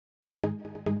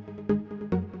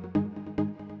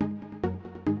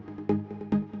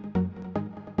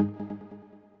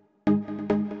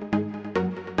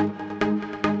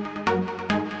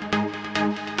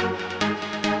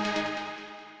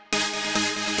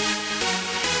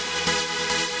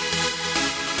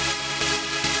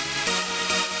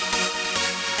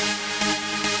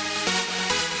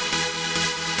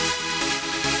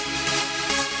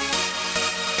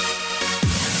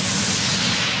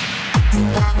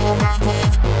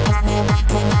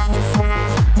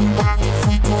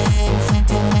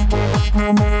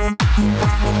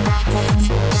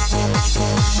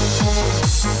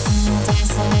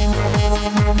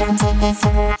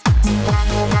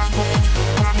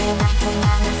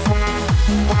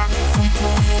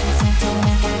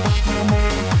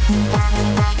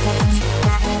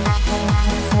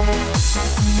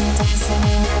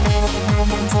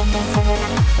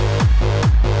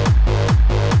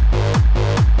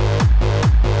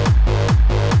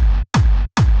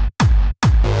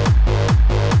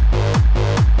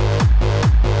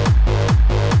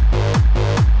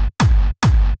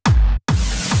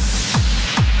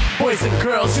Boys and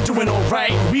girls, you're doing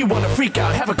alright. We wanna freak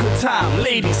out, have a good time.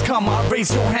 Ladies, come on,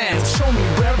 raise your hands. Show me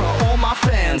where are all my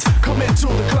fans. Come into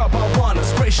the club, I wanna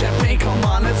spray champagne. Come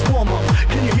on, let's warm up.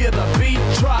 Can you hear the beat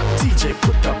drop? DJ,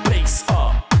 put the bass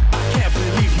up. I can't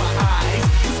believe my eyes.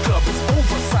 This club is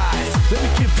oversized. Let me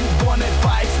give you one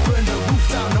advice. Burn the roof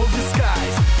down, no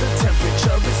disguise. The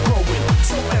temperature is growing,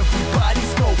 so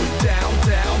everybody's going down,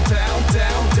 down, down,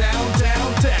 down, down,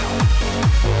 down, down.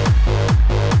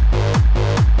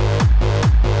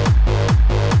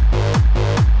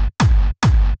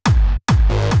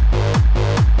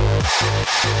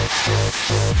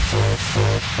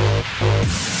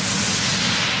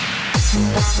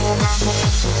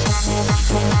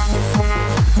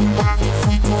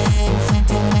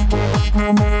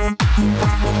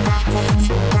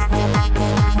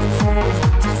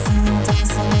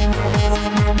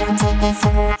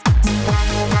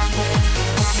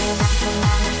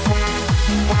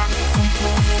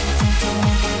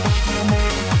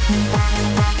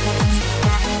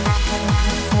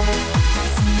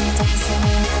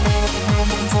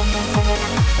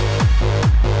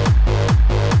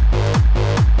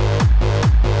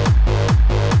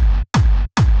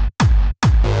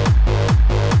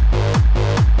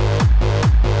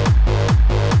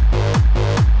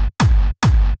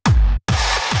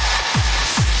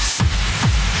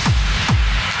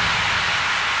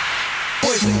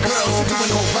 Boys and girls, you're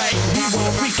doing alright. We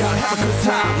wanna freak out, have a good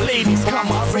time. Ladies,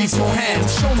 come on, raise your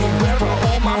hands. Show me where are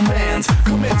all my fans.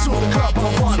 Come into the club,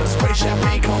 I wanna spray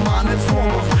champagne. Come on, let's warm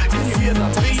up. Can you hear the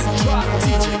beat drop?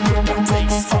 DJ, put the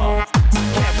bass up.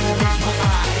 Can't believe my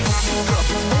eyes. This club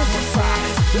is